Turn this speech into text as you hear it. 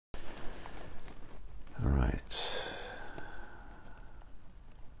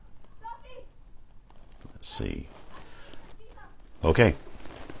see. Okay,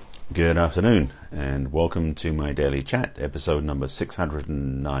 good afternoon and welcome to my daily chat, episode number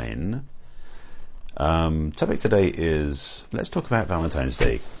 609. Topic today is, let's talk about Valentine's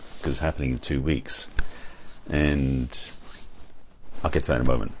Day, because it's happening in 2 weeks, and I'll get to that in a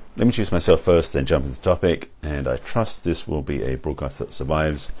moment. Let me introduce myself first, then jump into the topic, and I trust this will be a broadcast that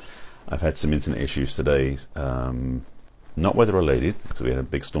survives. I've had some internet issues today, not weather related, because we had a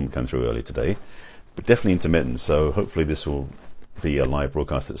big storm come through earlier today, but definitely intermittent, so hopefully this will be a live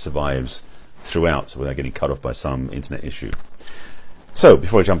broadcast that survives throughout without getting cut off by some internet issue. So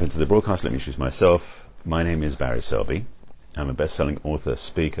before I jump into the broadcast, let me introduce myself. My name is Barry Selby. I'm a best-selling author,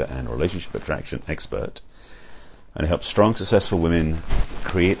 speaker, and relationship attraction expert, and I help strong, successful women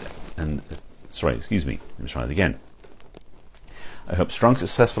create and let me try that again. I help strong,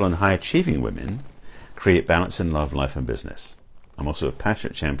 successful, and high-achieving women create balance in love, life, and business. I'm also a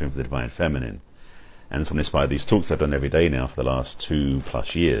passionate champion for the divine feminine, and it's inspired these talks I've done every day now for the last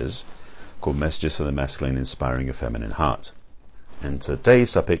 2+ years, called Messages for the Masculine, Inspiring a Feminine Heart. And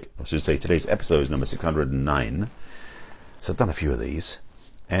today's topic, or should say today's episode, is number 609. So I've done a few of these,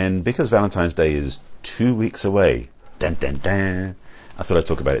 and because Valentine's Day is 2 weeks away, I thought I'd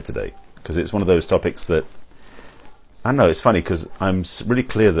talk about it today, because it's one of those topics that, I don't know, it's funny because I'm really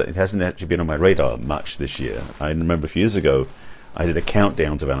clear that it hasn't actually been on my radar much this year. I remember a few years ago I did a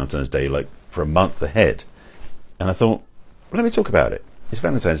countdown to Valentine's Day like for a month ahead, and I thought, well, let me talk about it. It's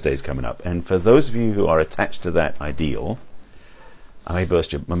Valentine's Day is coming up, and for those of you who are attached to that ideal, I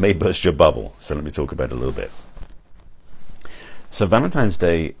may burst your bubble, so let me talk about it a little bit. So Valentine's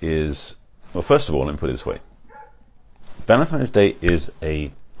Day is, well, first of all, let me put it this way. Valentine's Day is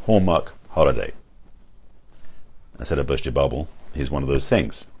a Hallmark holiday. I said I burst your bubble. Here's one of those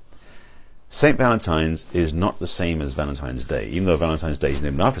things. St. Valentine's is not the same as Valentine's Day. Even though Valentine's Day is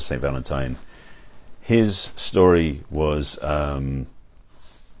named after St. Valentine, his story was a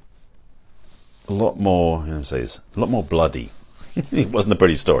lot more, a lot more bloody. It wasn't a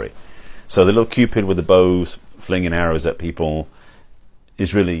pretty story. So the little Cupid with the bows flinging arrows at people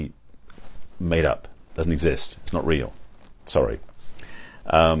is really made up. Doesn't exist. It's not real. Sorry.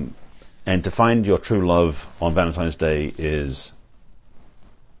 And to find your true love on Valentine's Day is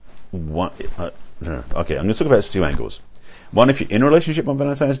one. Okay, I'm going to talk about this from two angles. One, if you're in a relationship on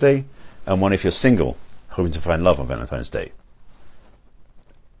Valentine's Day, and one, if you're single, hoping to find love on Valentine's Day.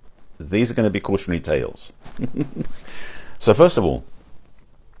 These are going to be cautionary tales. So first of all,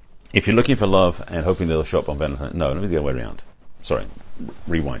 if you're looking for love and hoping they'll show up on Valentine's, no, let me the other way around. Sorry,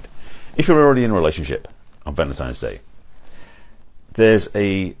 rewind. If you're already in a relationship on Valentine's Day, there's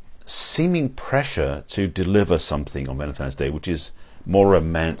a seeming pressure to deliver something on Valentine's Day, which is more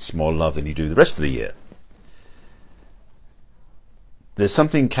romance, more love than you do the rest of the year. There's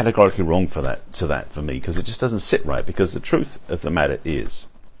something categorically wrong for me, because it just doesn't sit right, because the truth of the matter is,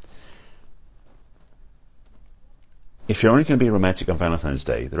 if you're only going to be romantic on Valentine's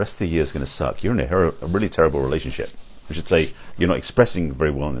Day, the rest of the year is going to suck. You're in a really terrible relationship. I should say you're not expressing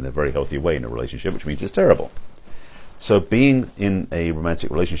very well in a very healthy way in a relationship, which means it's terrible. So being in a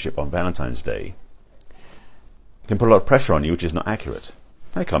romantic relationship on Valentine's Day can put a lot of pressure on you, which is not accurate.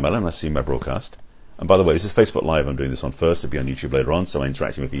 Hi Carmela, nice to see my broadcast. And by the way, this is Facebook Live. I'm doing this on first. It'll be on YouTube later on, so I'm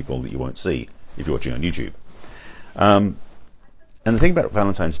interacting with people that you won't see if you're watching on YouTube. And the thing about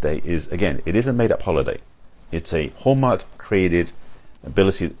Valentine's Day is, again, it is a made-up holiday. It's a Hallmark created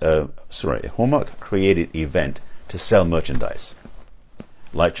Hallmark created event to sell merchandise,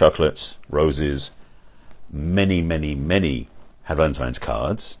 like chocolates, roses. Many had Valentine's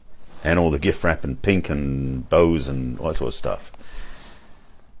cards, and all the gift wrap and pink and bows and all that sort of stuff.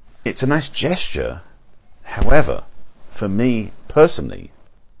 It's a nice gesture. However, for me personally,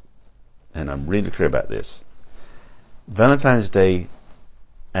 and I'm really clear about this, Valentine's Day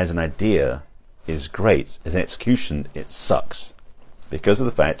as an idea is great. As an execution, it sucks, because of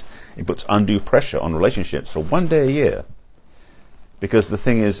the fact it puts undue pressure on relationships for one day a year. Because the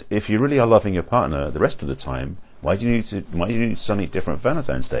thing is, if you really are loving your partner the rest of the time, why do you need something different for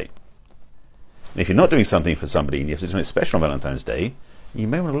Valentine's Day? And if you're not doing something for somebody and you have to do something special on Valentine's Day, you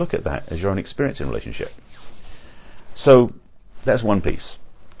may want to look at that as your own experience in a relationship. So that's one piece.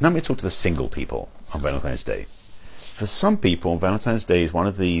 Now let me talk to the single people on Valentine's Day. For some people, Valentine's Day is one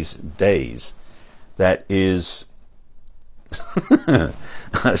of these days that is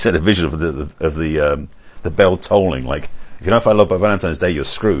I said a vision of the bell tolling, like, if you're not found love by Valentine's Day, you're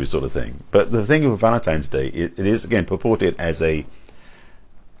screwed, sort of thing. But the thing with Valentine's Day, it is, again, purported as a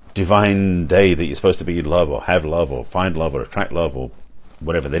divine day that you're supposed to be in love, or have love, or find love, or attract love, or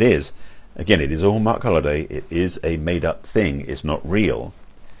whatever that is. Again, it is a Hallmark holiday. It is a made-up thing. It's not real.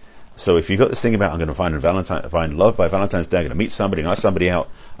 So if you've got this thing about I'm going to find love by Valentine's Day, I'm going to meet somebody, ask somebody out,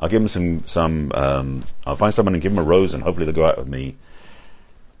 I'll give them I'll find someone and give them a rose, and hopefully they'll go out with me.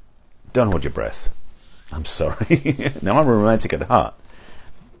 Don't hold your breath. I'm sorry. Now, I'm a romantic at heart,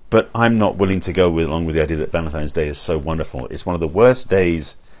 but I'm not willing to go along with the idea that Valentine's Day is so wonderful. It's one of the worst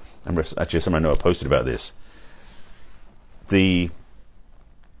days. And actually, someone I know posted about this.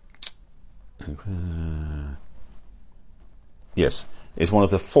 Yes, it's one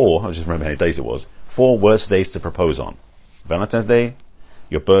of the four. I just remember how many days it was. 4 worst days to propose on: Valentine's Day,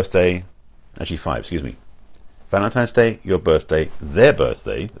 your birthday. Actually, 5. Excuse me. Valentine's Day, your birthday, their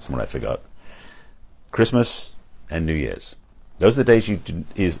birthday. That's the one I forgot. Christmas and New Year's. Those are the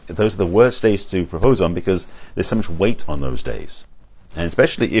days those are the worst days to propose on, because there's so much weight on those days. And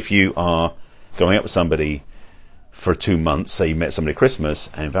especially if you are going out with somebody for 2 months, say you met somebody at Christmas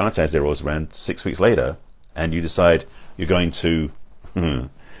and Valentine's Day rolls around 6 weeks later, and you decide you're going to you're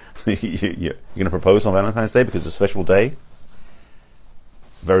going to propose on Valentine's Day because it's a special day.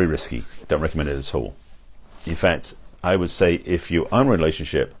 Very risky. Don't recommend it at all. In fact, I would say if you are in a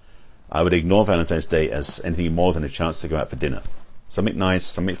relationship, I would ignore Valentine's Day as anything more than a chance to go out for dinner. Something nice,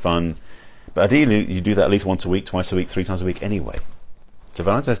 something fun. But ideally, you do that at least once a week, twice a week, 3 times a week anyway. So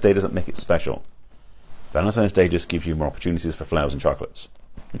Valentine's Day doesn't make it special. Valentine's Day just gives you more opportunities for flowers and chocolates.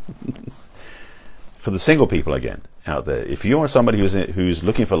 For the single people, again, out there, if you are somebody who's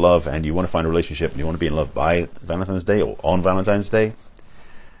looking for love and you want to find a relationship and you want to be in love by Valentine's Day or on Valentine's Day,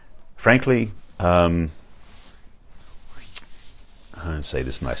 frankly, I'll say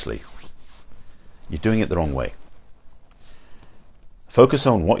this nicely, you're doing it the wrong way. Focus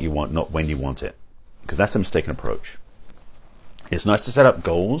on what you want, not when you want it, because that's a mistaken approach. It's nice to set up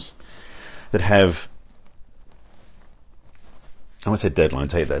goals that have, I won't say deadline,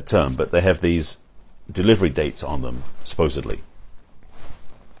 take that term, but they have these delivery dates on them, supposedly.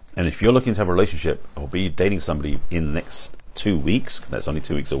 And if you're looking to have a relationship or be dating somebody in the next 2 weeks, that's only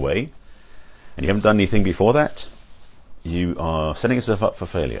 2 weeks away, and you haven't done anything before that, you are setting yourself up for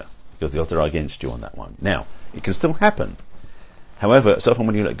failure, because the odds are against you on that one. Now, it can still happen. However, so often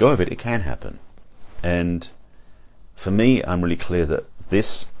when you let go of it, it can happen. And for me, I'm really clear that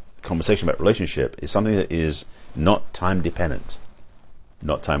this conversation about relationship is something that is not time dependent.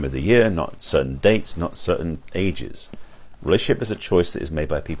 Not time of the year, not certain dates, not certain ages. Relationship is a choice that is made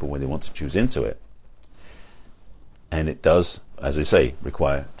by people when they want to choose into it. And it does, as they say,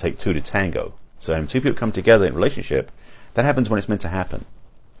 take 2 to tango. So when 2 people come together in a relationship, that happens when it's meant to happen.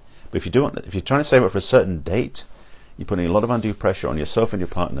 But if you're trying to save up for a certain date, you're putting a lot of undue pressure on yourself and your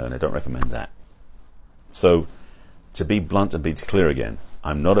partner, and I don't recommend that. So, to be blunt and be clear again,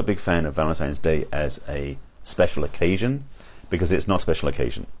 I'm not a big fan of Valentine's Day as a special occasion, because it's not a special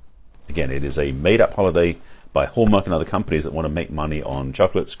occasion. Again, it is a made-up holiday by Hallmark and other companies that want to make money on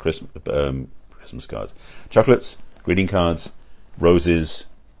chocolates, Christmas cards, chocolates, greeting cards, roses,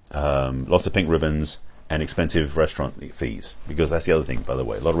 lots of pink ribbons, and expensive restaurant fees. Because that's the other thing, by the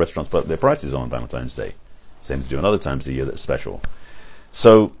way. A lot of restaurants put their prices on Valentine's Day. Same as they do on other times of the year that's special.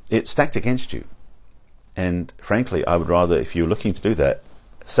 So it's stacked against you. And frankly, I would rather, if you're looking to do that,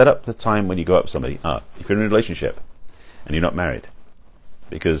 set up the time when you go out with somebody. If you're in a relationship and you're not married.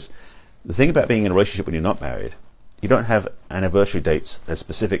 Because the thing about being in a relationship when you're not married, you don't have anniversary dates as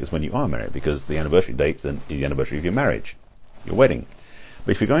specific as when you are married, because the anniversary date then is the anniversary of your marriage, your wedding.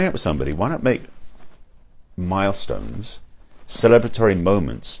 But if you're going out with somebody, why not make milestones, celebratory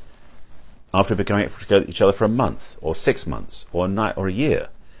moments, after we're going out with each other for a month, or 6 months, or a night, or a year,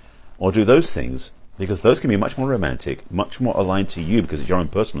 or do those things, because those can be much more romantic, much more aligned to you because it's your own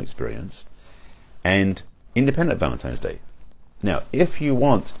personal experience, and independent of Valentine's Day. Now, if you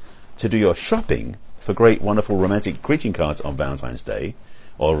want to do your shopping for great, wonderful, romantic greeting cards on Valentine's Day,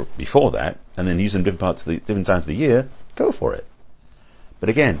 or before that, and then use them different times of the year, go for it. But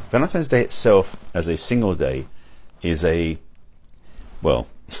again, Valentine's Day itself, as a single day, is a, well,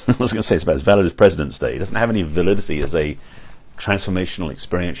 I was going to say it's about as valid as President's Day. It doesn't have any validity as a transformational,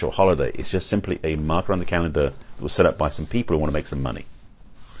 experiential holiday. It's just simply a marker on the calendar that was set up by some people who want to make some money.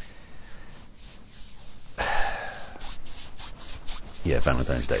 Yeah,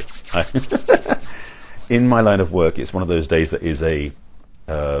 Valentine's Day. In my line of work, it's one of those days that is I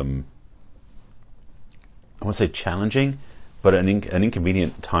want to say challenging, but an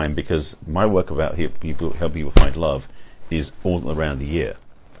inconvenient time, because my work about help people find love is all around the year.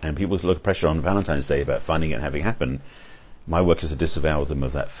 And people look at pressure on Valentine's Day about finding it and having it happen. My work is to disavow them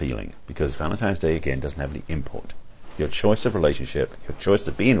of that feeling, because Valentine's Day, again, doesn't have any import. Your choice of relationship, your choice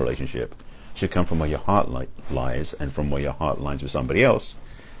to be in a relationship, should come from where your heart lies, and from where your heart aligns with somebody else,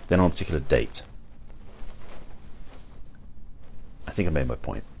 than on a particular date. I think I made my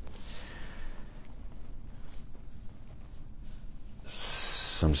point.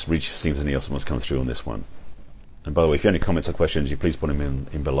 So I'm just seeing if there's anything else that wants to come through on this one. And by the way, if you have any comments or questions, you please put them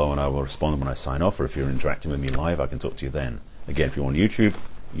in below, and I will respond when I sign off. Or if you're interacting with me live, I can talk to you then. Again, if you're on YouTube,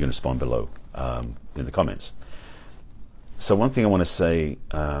 you can respond below in the comments. So one thing I want to say,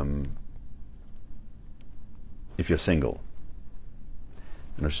 if you're single,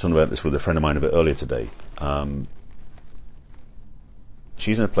 and I was talking about this with a friend of mine a bit earlier today.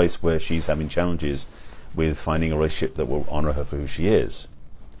 She's in a place where she's having challenges with finding a relationship that will honor her for who she is.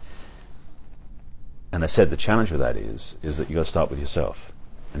 And I said the challenge with that is that you got to start with yourself.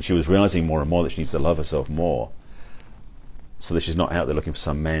 And she was realizing more and more that she needs to love herself more, so that she's not out there looking for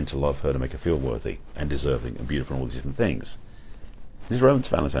some man to love her to make her feel worthy and deserving and beautiful and all these different things. This is relevant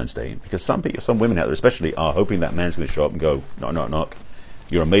to Valentine's Day, because some women out there especially are hoping that man's going to show up and go, knock, knock, knock,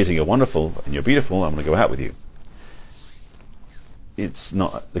 you're amazing, you're wonderful, and you're beautiful, I'm going to go out with you. It's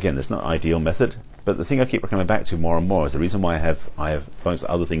not, again, that's not an ideal method, but the thing I keep coming back to more and more is the reason why I have amongst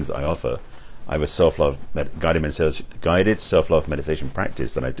the other things that I offer, I have a self-love guided self-love meditation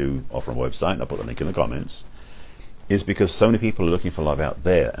practice that I do offer on my website, and I'll put the link in the comments, is because so many people are looking for love out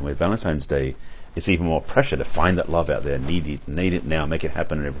there, and with Valentine's Day, it's even more pressure to find that love out there, need it now, make it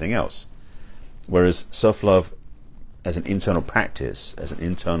happen, and everything else. Whereas self-love as an internal practice, as an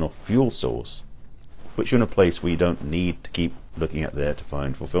internal fuel source, puts you in a place where you don't need to keep looking out there to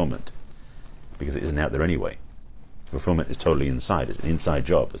find fulfillment, because it isn't out there anyway. Fulfillment is totally inside. It's an inside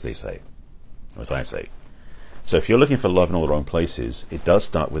job, as they say, or as I say. So if you're looking for love in all the wrong places, it does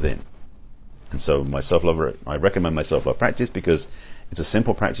start within. And so I recommend my self-love practice because it's a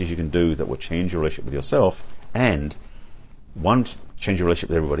simple practice you can do that will change your relationship with yourself, and change your relationship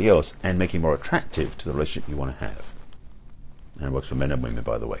with everybody else, and make you more attractive to the relationship you want to have. And it works for men and women,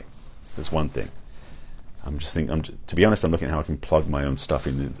 by the way. That's one thing. To be honest, I'm looking at how I can plug my own stuff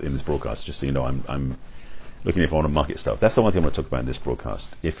in this broadcast, just so you know. I'm looking if I want to market stuff. That's the one thing I want to talk about in this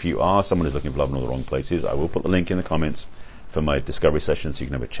broadcast. If you are someone who's looking for love in all the wrong places, I will put the link in the comments for my discovery session so you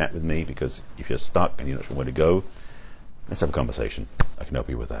can have a chat with me, because if you're stuck and you're not sure where to go, let's have a conversation. I can help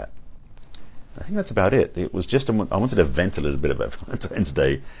you with that. I think that's about it. It was just I wanted to vent a little bit about Valentine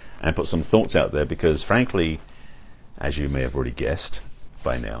today and put some thoughts out there, because frankly, as you may have already guessed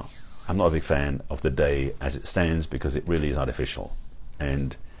by now, I'm not a big fan of the day as it stands, because it really is artificial.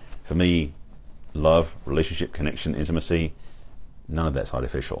 And for me, love, relationship, connection, intimacy, none of that's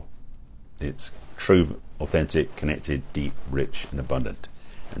artificial. It's true, authentic, connected, deep, rich, and abundant.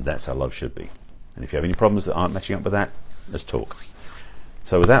 And that's how love should be. And if you have any problems that aren't matching up with that, let's talk.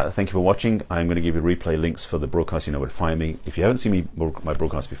 So with that, thank you for watching. I'm going to give you replay links for the broadcast. You know where to find me. If you haven't seen my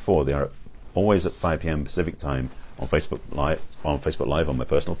broadcast before, they are always at 5 p.m. Pacific time on Facebook Live on my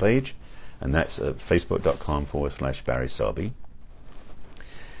personal page, and that's at facebook.com/Barry Selby.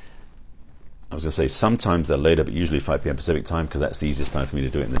 I was going to say sometimes they're later, but usually 5 p.m. Pacific time, because that's the easiest time for me to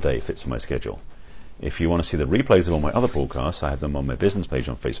do it in the day. It fits my schedule. If you want to see the replays of all my other broadcasts, I have them on my business page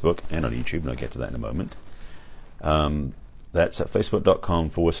on Facebook and on YouTube, and I'll get to that in a moment. That's at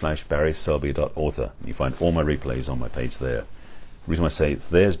facebook.com/BarrySelby.author. You find all my replays on my page there. The reason why I say it's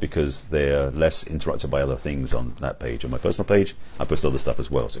there is because they're less interrupted by other things on that page. On my personal page, I post other stuff as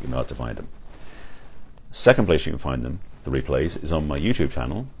well, so you know how to find them. Second place you can find them, the replays, is on my YouTube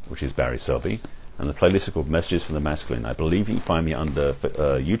channel, which is Barry Selby, and the playlist is called Messages from the Masculine. I believe you can find me under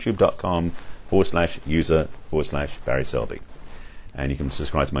youtube.com/user/Barry Selby. And you can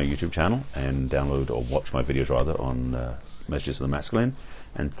subscribe to my YouTube channel and download or watch my videos rather on Messages from the Masculine.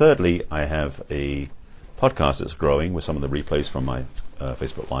 And thirdly, I have a podcast that's growing with some of the replays from my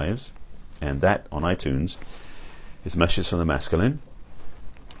Facebook Lives, and that on iTunes is Messages from the Masculine.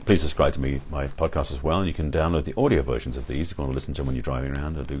 Please subscribe to my podcast as well, and you can download the audio versions of these if you want to listen to them when you're driving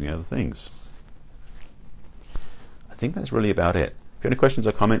around or doing other things. I think that's really about it. If you have any questions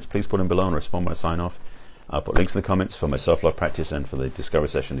or comments, please put them below and respond when I sign off. I'll put links in the comments for my self-love practice and for the discovery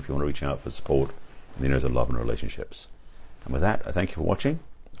session if you want to reach out for support in the areas of love and relationships. And with that, I thank you for watching.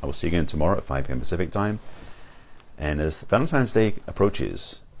 I will see you again tomorrow at 5 p.m. Pacific time. And as Valentine's Day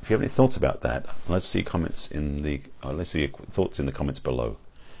approaches, if you have any thoughts about that, let's see comments in the your thoughts in the comments below.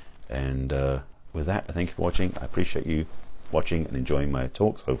 And with that, I thank you for watching. I appreciate you watching and enjoying my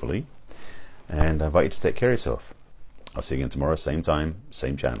talks, hopefully. And I invite you to take care of yourself. I'll see you again tomorrow, same time,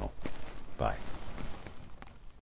 same channel. Bye.